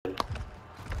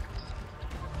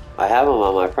I have him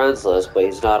on my friends list, but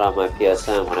he's not on my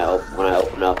PSN. When I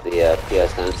open up the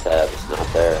PSN tab, it's not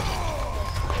there.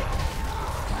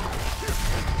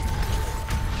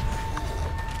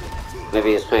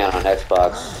 Maybe he's playing on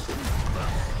Xbox.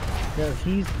 No,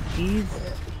 he's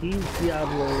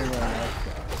Diablo on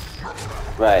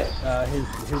Xbox. Right. His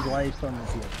wife's on the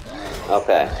PS5.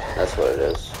 Okay, that's what it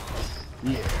is.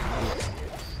 Yeah.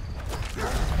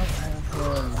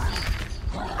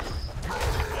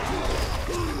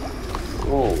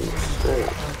 Oh, shit.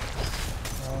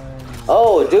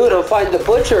 Oh, dude, I'm fighting the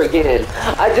butcher again.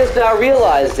 I just now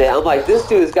realized it. I'm like, this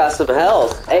dude's got some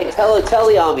health. Hey,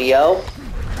 telly on me, yo.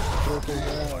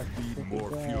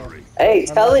 Hey,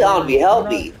 telly on me, help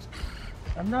me.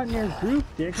 I'm not in your group,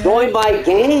 dickhead. Join my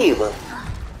game.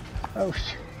 Oh,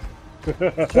 shit.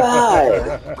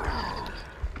 God.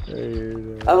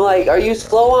 I'm like, are you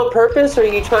slow on purpose or are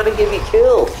you trying to get me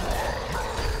killed?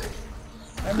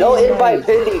 No invite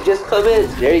pending, just come in.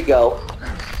 There you go.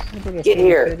 Get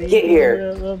here, get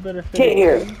here, get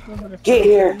here, get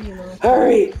here.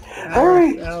 Hurry,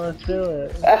 hurry. Let's do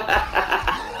it.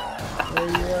 Where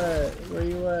you at? Where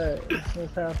you at?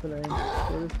 What's happening?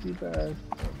 What is he bad?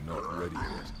 I'm not ready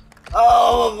yet.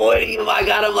 Oh, I'm avoiding him. I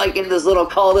got him like in this little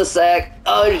cul-de-sac.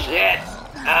 Oh shit.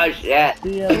 Oh shit.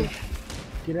 See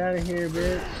get out of here,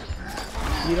 bitch.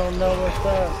 You don't know what's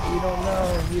up. You don't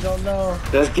know. You don't know.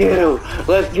 Let's get him.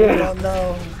 Let's get him. You don't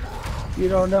know. You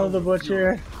don't know the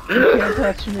butcher. You can't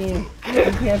touch me.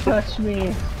 You can't touch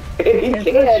me. He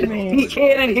can. He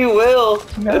can and he will.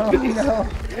 No, no.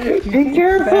 Be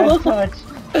careful. Bad touch.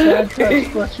 Bad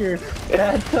touch, butcher.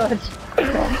 Bad touch.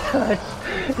 Bad touch.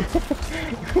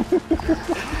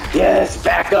 Yes,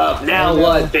 back up. Now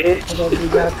what, bitch? Hold on, we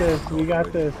got this. We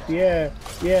got this. Yeah.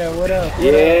 Yeah, what up?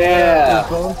 Yeah.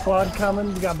 Bone Squad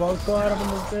coming. We got Bone Squad up in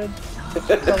this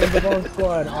bitch. Coming to Bone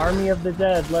Squad. Army of the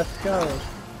Dead. Let's go.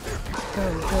 Go,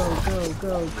 go, go,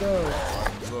 go, go.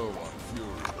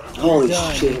 Holy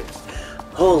shit.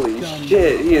 Holy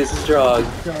shit, he is strong.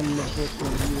 Done the butcher,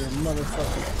 you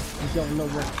motherfucker. You don't know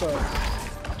what's up.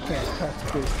 You can't touch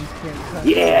this. You can't touch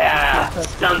Yeah!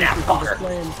 Stun that fucker.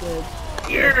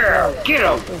 Yeah! Get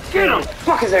him! Get him!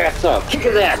 Fuck his ass up! Kick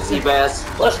his ass, Seabass!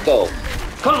 Let's go!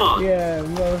 Come on! Yeah,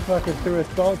 motherfucker threw a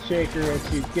salt shaker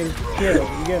at you. Get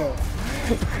him! Get him!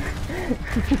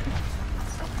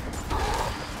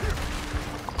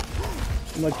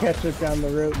 I'm gonna catch it down the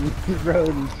road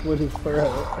and slit his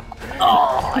throat.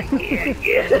 Oh, I can't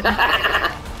get it!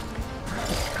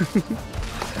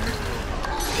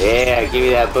 Yeah, give me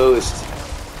that boost.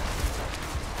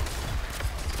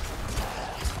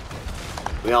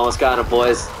 We almost got him,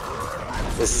 boys.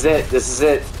 This is it. This is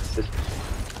it.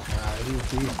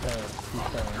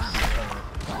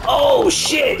 Oh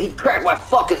shit! He cracked my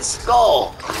fucking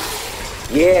skull.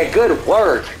 Yeah, good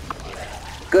work.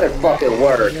 Good fucking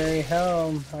work. Legendary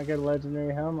helm. I got a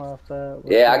legendary helm off that.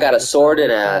 Yeah, I got a sword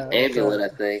and an amulet, I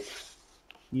think.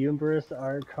 Umbrus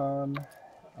Archon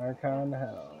helm.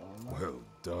 Well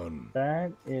done.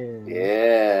 That is.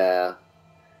 Yeah.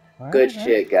 Good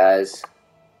shit, guys.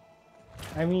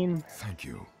 I mean. Thank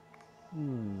you.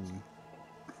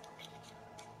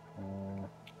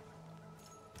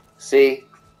 See,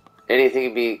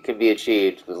 anything can be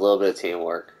achieved with a little bit of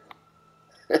teamwork.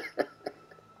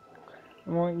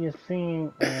 What you see?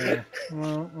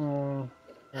 You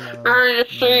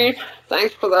see,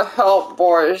 thanks for the help,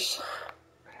 boys.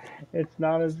 It's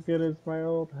not as good as my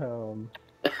old helm.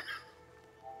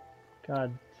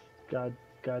 God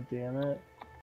damn it.